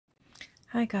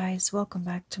Hi guys, welcome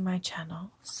back to my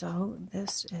channel. So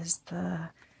this is the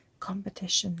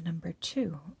competition number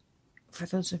 2. For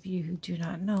those of you who do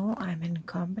not know, I'm in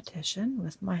competition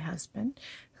with my husband,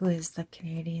 who is the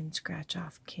Canadian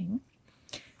Scratch-Off King.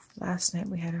 Last night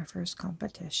we had our first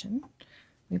competition.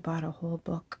 We bought a whole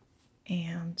book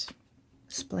and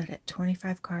split it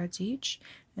 25 cards each,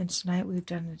 and tonight we've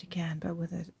done it again, but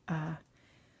with a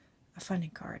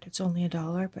funny card. It's only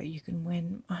 $1, but you can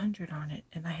win 100 on it,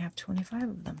 and I have 25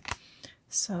 of them.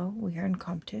 So we are in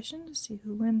competition to see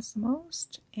who wins the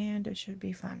most, and it should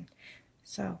be fun.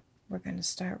 So we're going to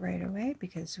start right away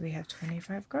because we have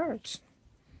 25 cards.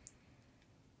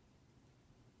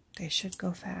 They should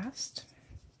go fast.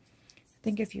 I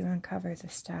think if you uncover the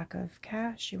stack of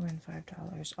cash, you win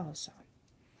 $5 also.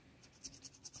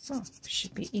 So it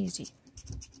should be easy.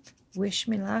 Wish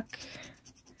me luck.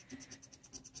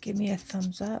 Give me a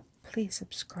thumbs up. Please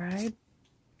subscribe.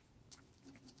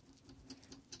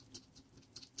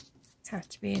 Have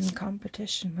to be in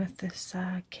competition with this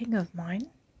king of mine.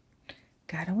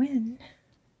 Gotta win.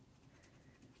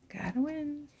 Gotta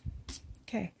win.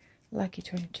 Okay, lucky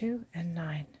 22 and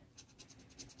 9.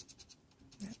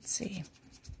 Let's see.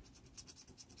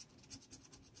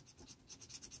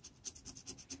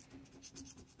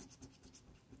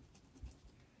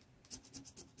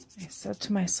 I said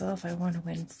to myself I want to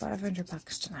win 500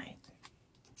 bucks tonight.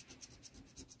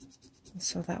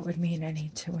 So that would mean I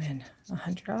need to win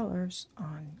 $100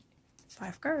 on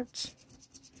 5 cards.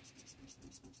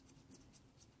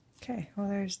 Okay, well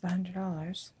there's the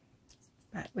 $100,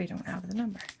 but we don't have the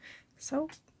number. So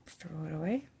throw it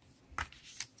away.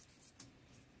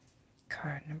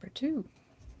 Card number 2.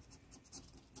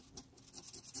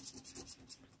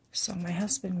 So my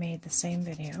husband made the same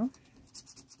video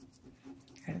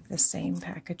out of the same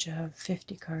package of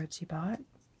 50 cards he bought,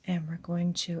 and we're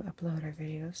going to upload our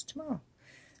videos tomorrow.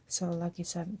 So lucky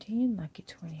 17, lucky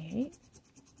 28,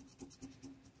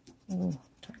 ooh,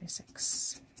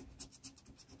 26.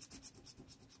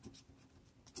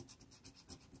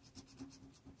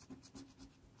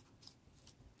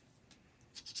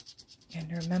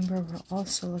 And remember, we're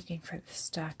also looking for the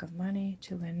stack of money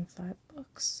to win 5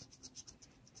 bucks.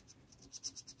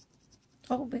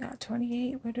 Oh, we got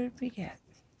 28. What did we get?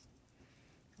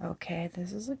 Okay,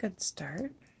 this is a good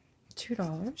start.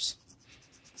 $2.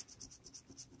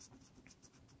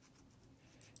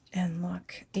 And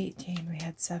luck 18. We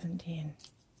had 17.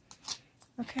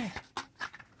 Okay.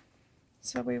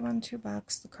 So we won 2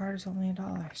 bucks. The card is only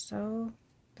 $1. So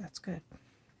that's good.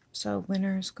 So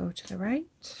winners go to the right.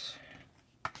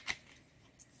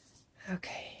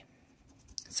 Okay.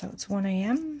 So it's 1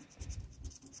 a.m.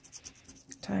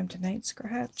 Time to night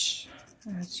scratch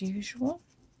as usual.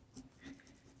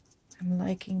 I'm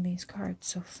liking these cards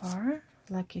so far.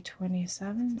 Lucky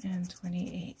 27 and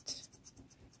 28.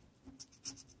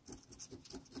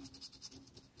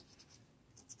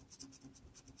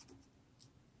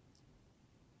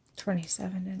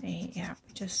 $27 and 8. Yeah,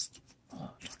 we just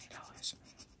 $20.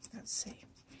 Let's see.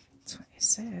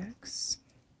 26.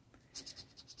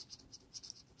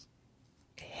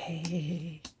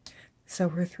 Hey. So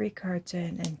we're 3 cards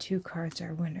in and 2 cards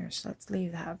are winners. Let's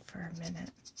leave that for a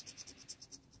minute.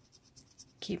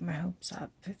 Keep my hopes up.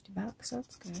 50 bucks,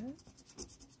 that's good.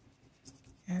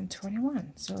 And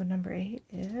 21. So number 8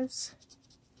 is,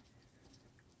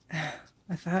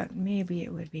 I thought maybe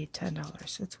it would be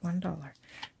 $10. It's $1.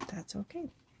 That's okay.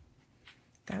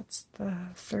 That's the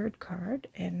 3rd card,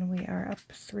 and we are up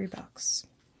 3 bucks.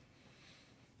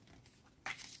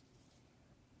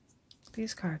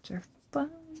 These cards are fun.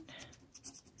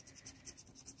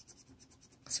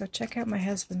 So check out my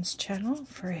husband's channel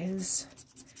for his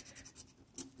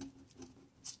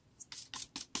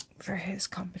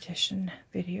competition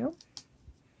video.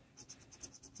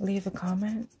 Leave a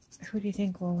comment. Who do you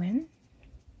think will win?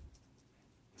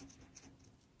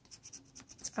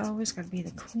 It's always got to be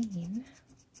the queen.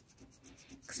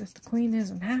 Because if the queen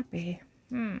isn't happy,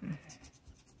 Okay,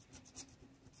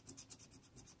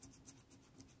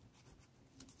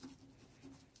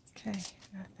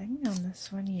 nothing on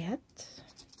this one yet.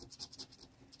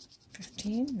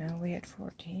 15, no, we had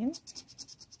 14.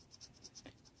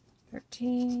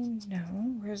 13, no,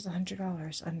 where's the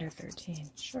 $100? Under 13,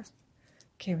 sure.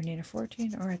 Okay, we need a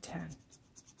 14 or a 10.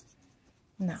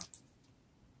 No.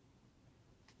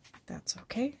 That's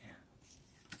okay.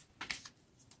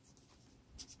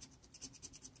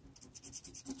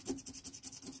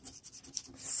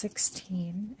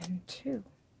 $16 and 2.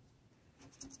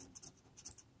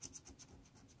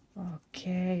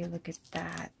 Okay, look at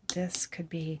that. This could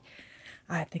be,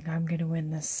 I think I'm going to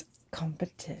win this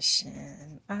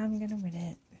competition. I'm going to win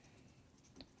it.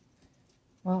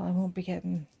 Well, I won't be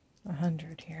getting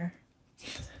 100 here.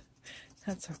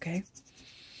 That's okay.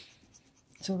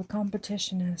 So the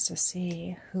competition is to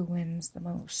see who wins the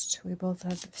most. We both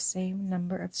have the same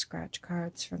number of scratch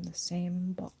cards from the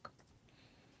same book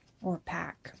or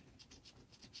pack.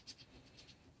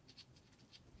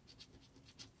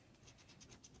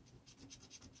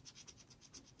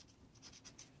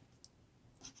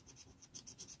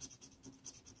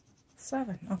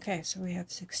 Seven. Okay, so we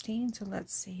have 16. So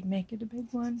let's see. Make it a big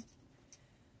one.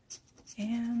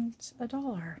 And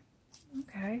 $1.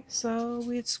 Okay, so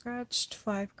we've scratched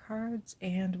 5 cards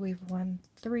and we've won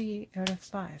 3 out of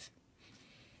 5.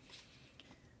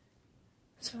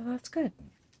 So that's good.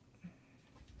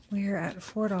 We're at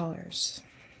 $4.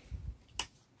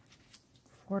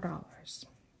 $4.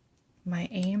 My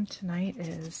aim tonight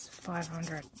is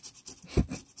 500.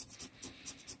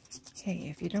 Hey,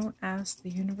 if you don't ask the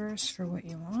universe for what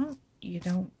you want, you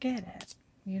don't get it.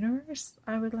 Universe,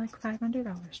 I would like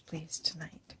 $500, please,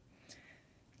 tonight.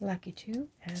 Lucky 2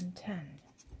 and 10.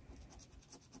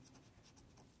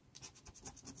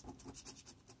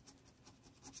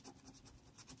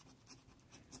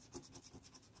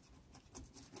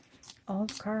 All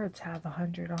the cards have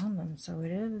 100 on them, so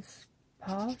it is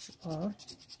possible.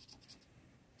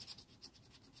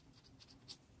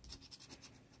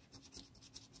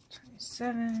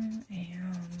 $27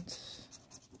 and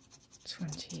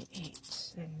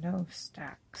 $28 and no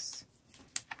stacks.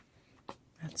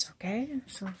 That's okay.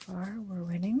 So far we're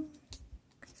winning.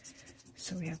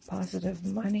 So we have positive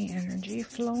money energy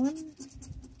flowing.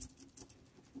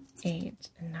 8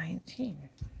 and 19.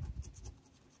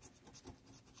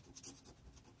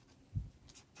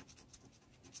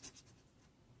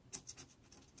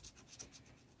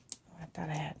 Oh, I thought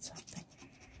I had something.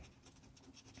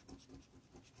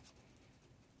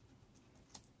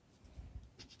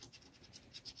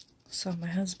 So my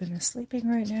husband is sleeping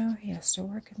right now. He has to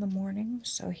work in the morning,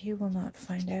 so he will not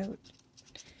find out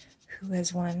who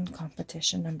has won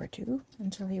competition number 2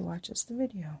 until he watches the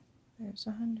video. There's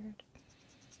 100.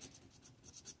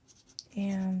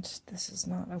 And this is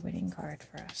not a winning card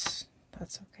for us.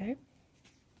 That's okay.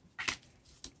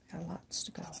 Got lots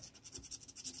to go.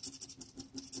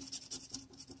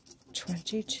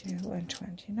 22 and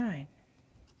 29.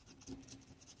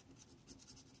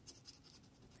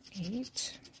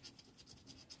 8.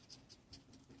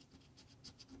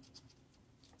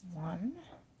 1.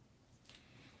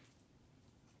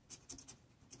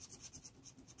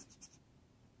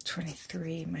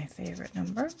 23, my favorite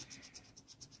number.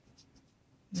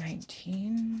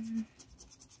 19.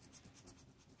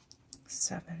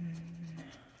 7.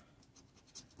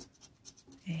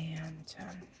 And 10.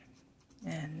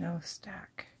 And no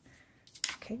stack.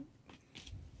 Okay.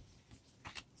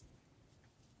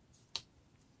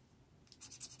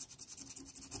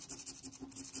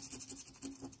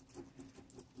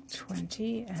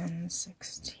 $20 and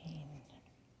 $16.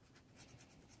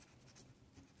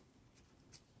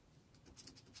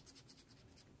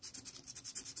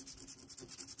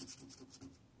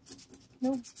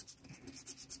 Nope.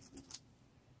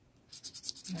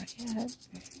 Not yet.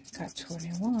 Got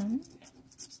 21.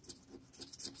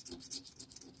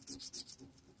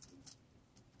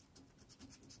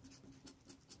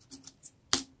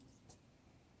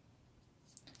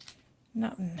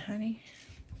 Nothing, honey.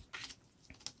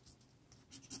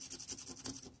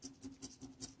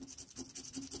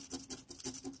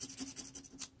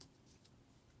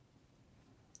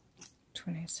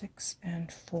 $26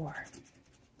 and 4.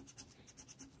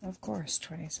 Of course,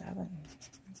 27.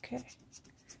 Okay.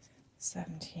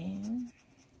 17.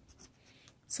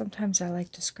 Sometimes I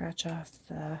like to scratch off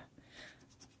the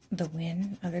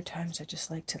win. Other times I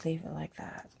just like to leave it like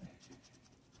that.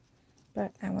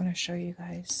 But I want to show you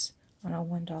guys on a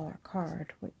 $1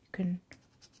 card what you can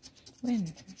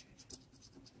win.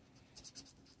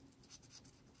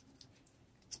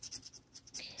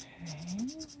 Okay.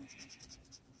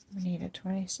 We need a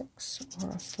 26 or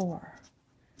a 4.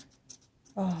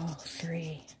 Oh,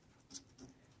 3.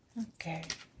 Okay.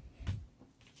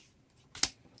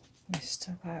 We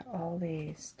still got all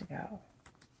these to go.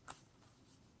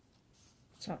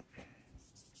 So,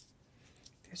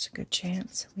 there's a good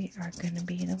chance we are going to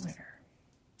be the winner.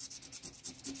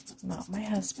 Not my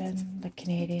husband, the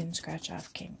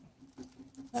Canadiancratchoffking.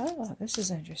 Oh, this is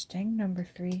interesting. Number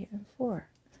 3 and 4.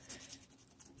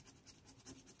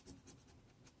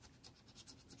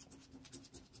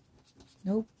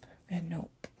 Nope and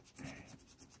nope.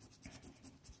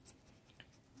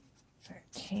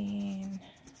 13,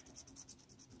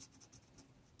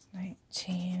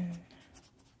 19,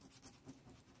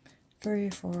 3,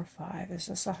 4, 5. Is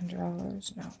this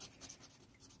 $100? No.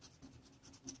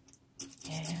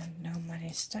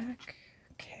 20 stack.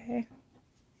 Okay.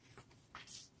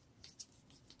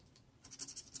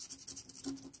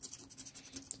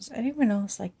 Does anyone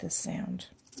else like this sound?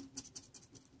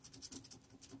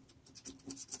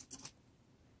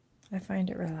 I find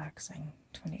it relaxing.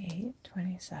 28,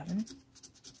 27.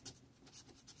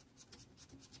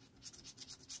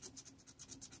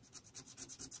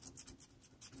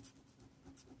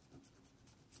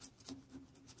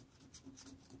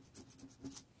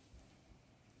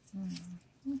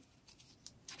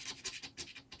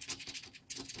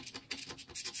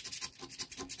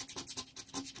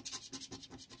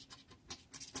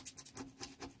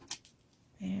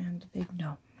 And a big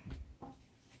no.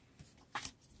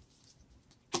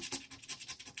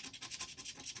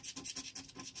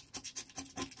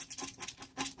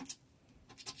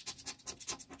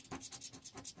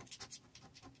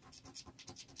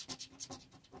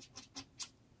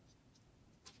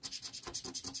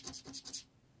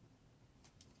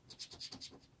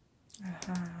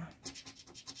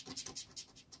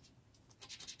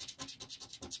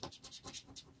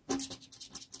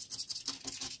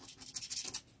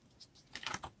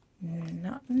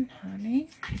 Nothing, honey.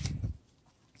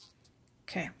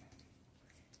 Okay,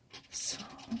 so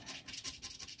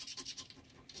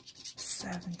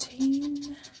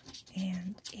 17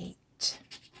 and 8,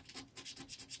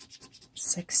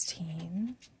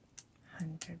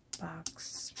 1600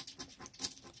 bucks.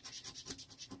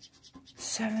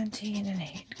 17 and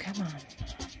 8, come on.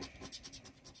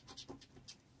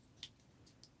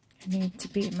 I need to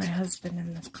beat my husband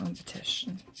in this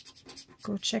competition.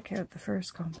 Go check out the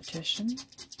first competition.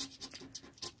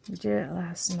 We did it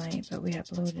last night, but we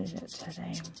uploaded it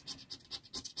today.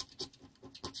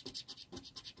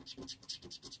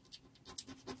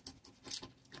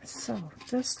 So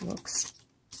this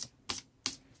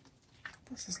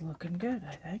is looking good,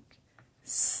 I think.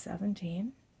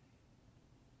 17,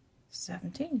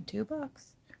 2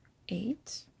 bucks.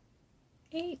 8,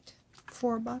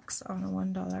 4 bucks on a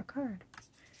 $1 card.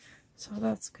 So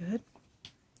that's good.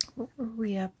 What were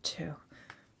we up to?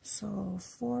 So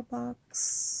 4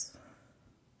 bucks,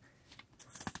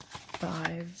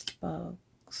 5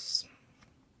 bucks,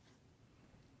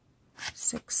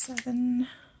 6, 7,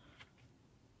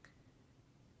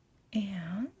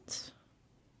 and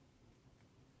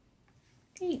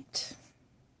 8.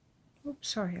 Oops,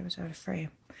 sorry, I was out of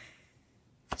frame.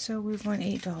 So we've won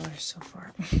 $8 so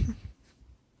far.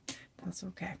 That's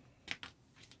okay.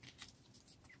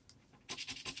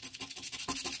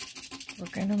 We're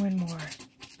gonna win more.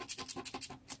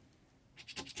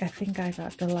 I think I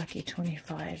got the lucky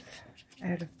 25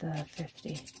 out of the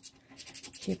 50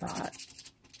 he bought.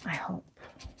 I hope.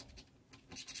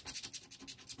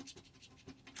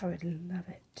 I would love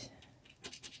it.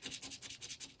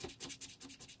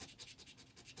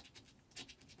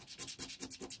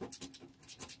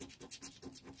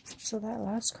 So that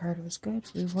last card was good.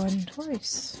 We won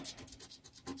twice.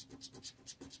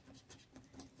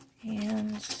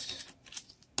 And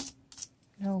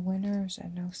no winners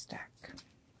and no stack.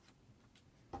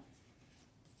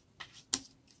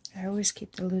 I always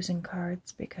keep the losing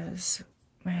cards because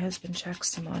my husband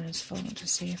checks them on his phone to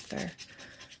see if they're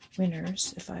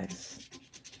winners, if I've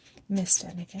missed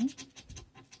anything.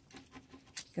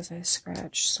 Because I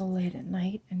scratch so late at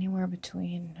night, anywhere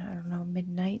between, I don't know,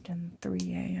 midnight and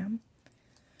 3 a.m.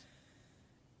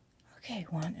 Okay,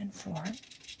 1 and 4.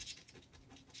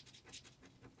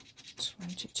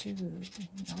 22.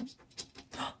 No.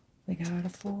 We got a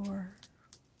 4.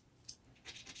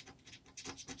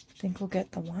 Think we'll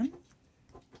get the 1?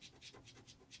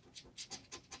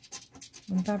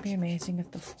 Wouldn't that be amazing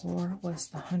if the 4 was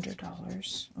the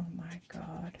 $100? Oh my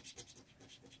god.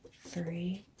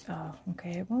 3. Oh,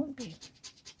 okay, it won't be.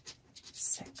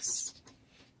 6.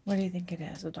 What do you think it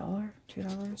is? $1?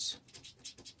 $2?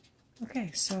 Okay,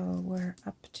 so we're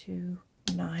up to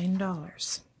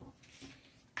 $9.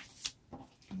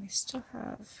 And we still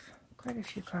have quite a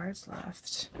few cards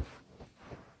left.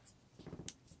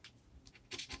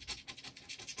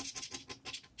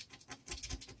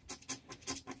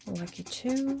 Lucky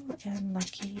 2 and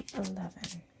lucky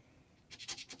 11.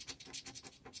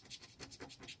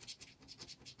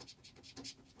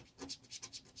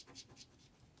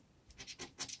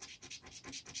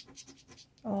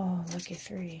 Oh, lucky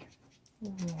 3.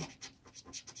 Ooh.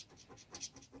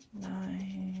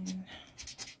 9.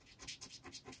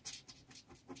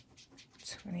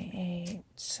 28.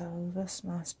 So this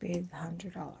must be the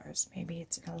 $100. Maybe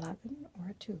it's an 11 or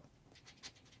a 2.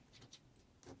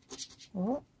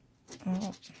 Oh.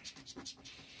 Oh,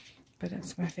 but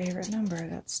it's my favorite number.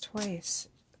 That's twice.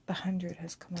 The 100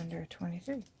 has come under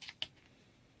 23.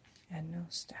 And no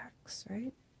stacks,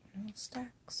 right? No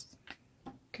stacks.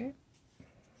 Okay.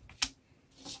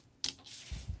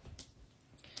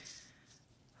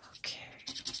 Okay.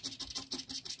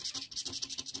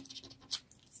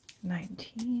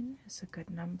 19 is a good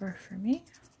number for me.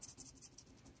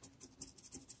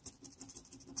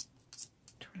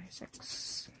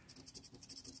 26.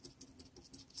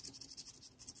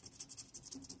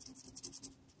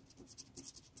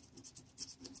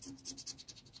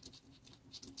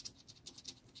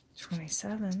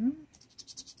 27.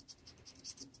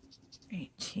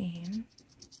 18.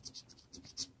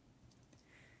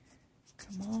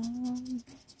 Come on.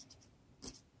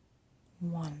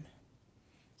 1.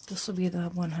 This will be the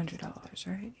 $100,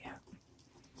 right? Yeah.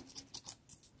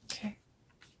 Okay.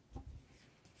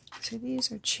 So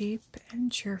these are cheap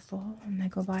and cheerful, and they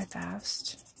go by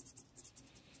fast.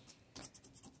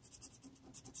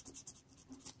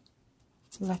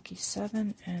 Lucky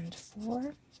 7 and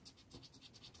 4.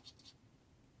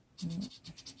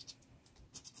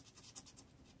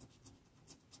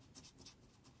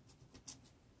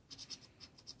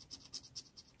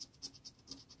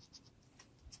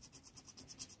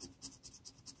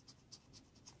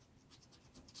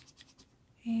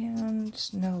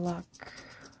 And no luck.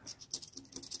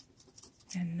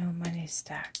 And no money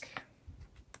stack.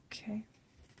 Okay.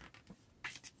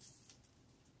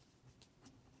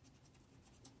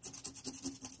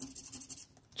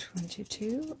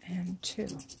 $22 and 2.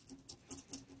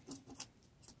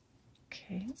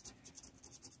 Okay.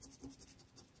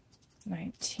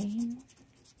 19,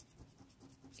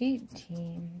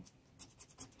 18,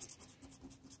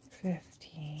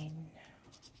 15,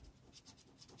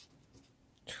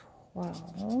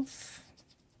 12,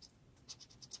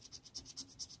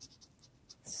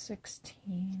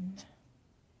 16,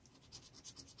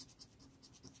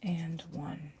 and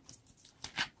 1.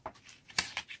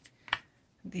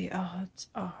 The odds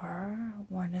are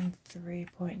 1 in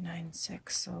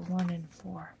 3.96, so 1 in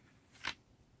 4.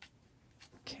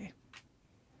 Okay.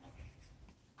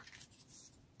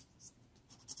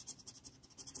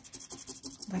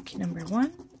 Lucky number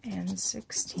 1 and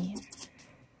 16.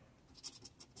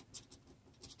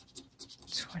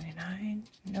 29.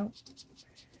 Nope.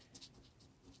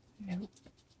 Nope.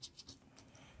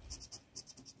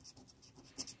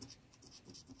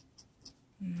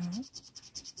 Nope.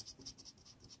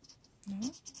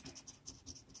 Nope.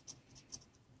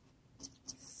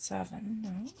 7.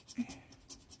 No.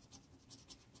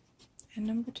 And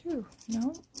number 2.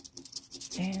 No.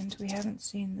 And we haven't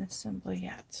seen this symbol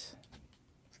yet.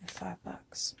 For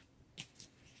 $5.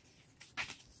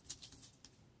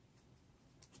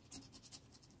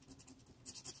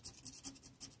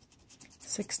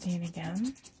 16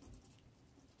 again.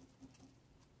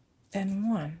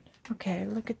 And 1. Okay,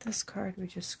 look at this card we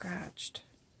just scratched.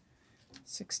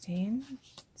 16,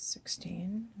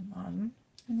 16, 1,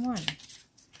 and 1.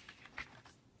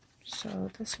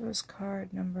 So this was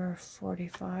card number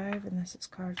 45, and this is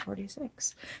card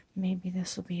 46. Maybe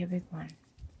this will be a big one.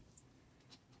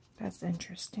 That's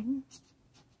interesting.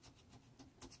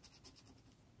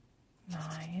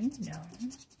 9, no.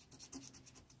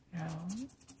 No.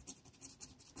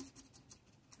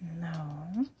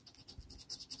 No.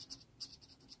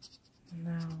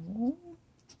 No.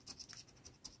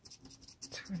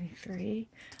 23.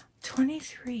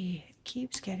 23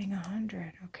 keeps getting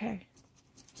 100. Okay.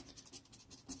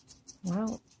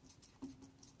 Well,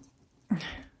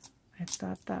 I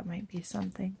thought that might be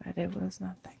something, but it was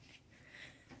nothing.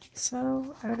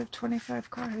 So, out of 25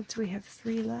 cards, we have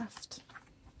 3 left.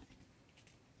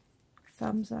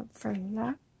 Thumbs up for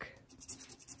luck.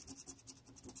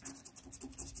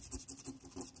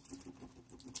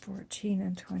 14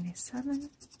 and 27.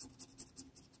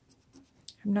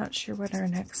 I'm not sure what our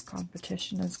next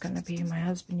competition is going to be. My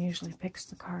husband usually picks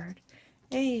the card.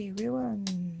 Hey, we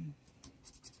won.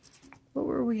 What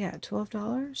were we at?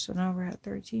 $12? So now we're at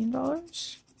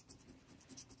 $13.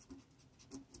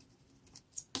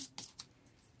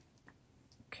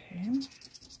 Okay.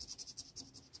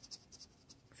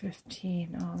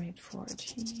 15. Oh, we had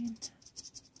 14.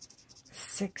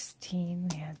 16.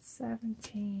 We had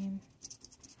 17.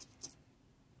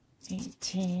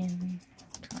 18.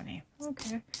 20.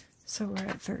 Okay. So we're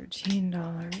at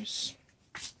 $13.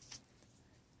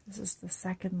 This is the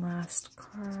second last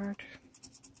card.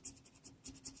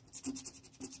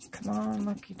 Come on,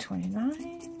 lucky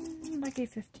 29, lucky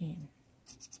 15,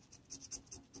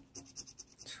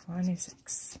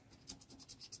 26,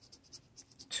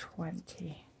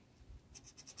 20,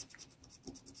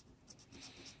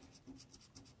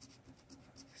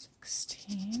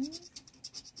 16,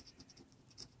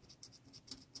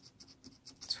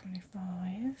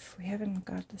 25. We haven't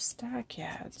got the stack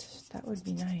yet. That would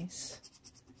be nice.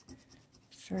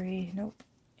 3, nope.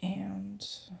 And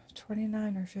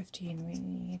 29 or 15, we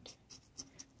need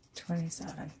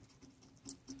 27.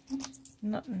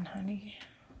 Nothing, honey.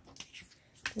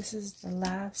 This is the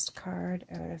last card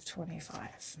out of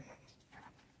 25.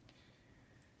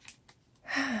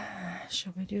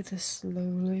 Shall we do this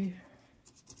slowly?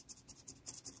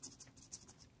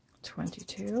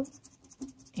 22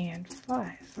 and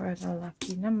 5 are the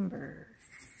lucky numbers.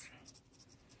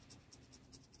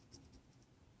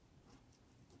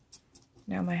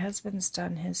 Now my husband's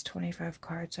done his 25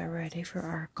 cards already for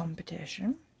our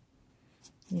competition.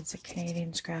 He's a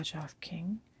Canadian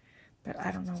Scratch-Off-King, but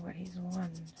I don't know what he's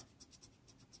won.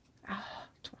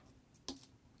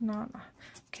 Not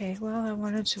okay. Well, I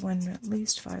wanted to win at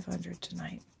least 500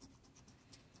 tonight.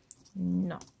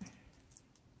 No,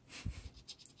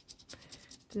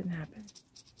 didn't happen.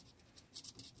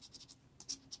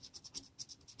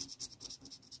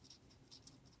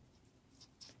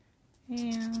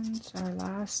 And our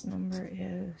last number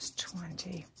is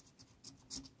 20.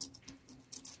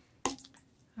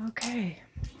 Okay,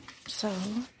 so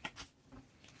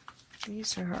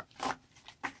these are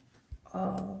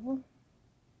all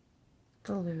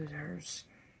the losers.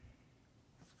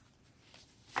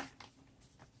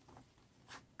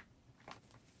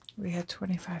 We had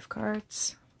 25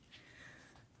 cards.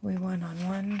 We won on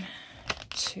 1,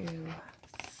 2,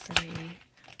 3,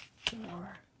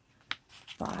 4,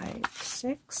 5,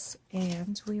 6,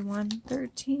 and we won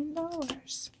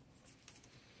 $13.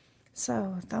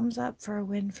 So, thumbs up for a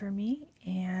win for me,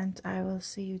 and I will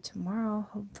see you tomorrow,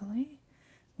 hopefully,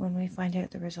 when we find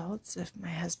out the results if my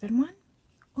husband won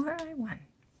or I won.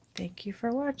 Thank you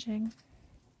for watching.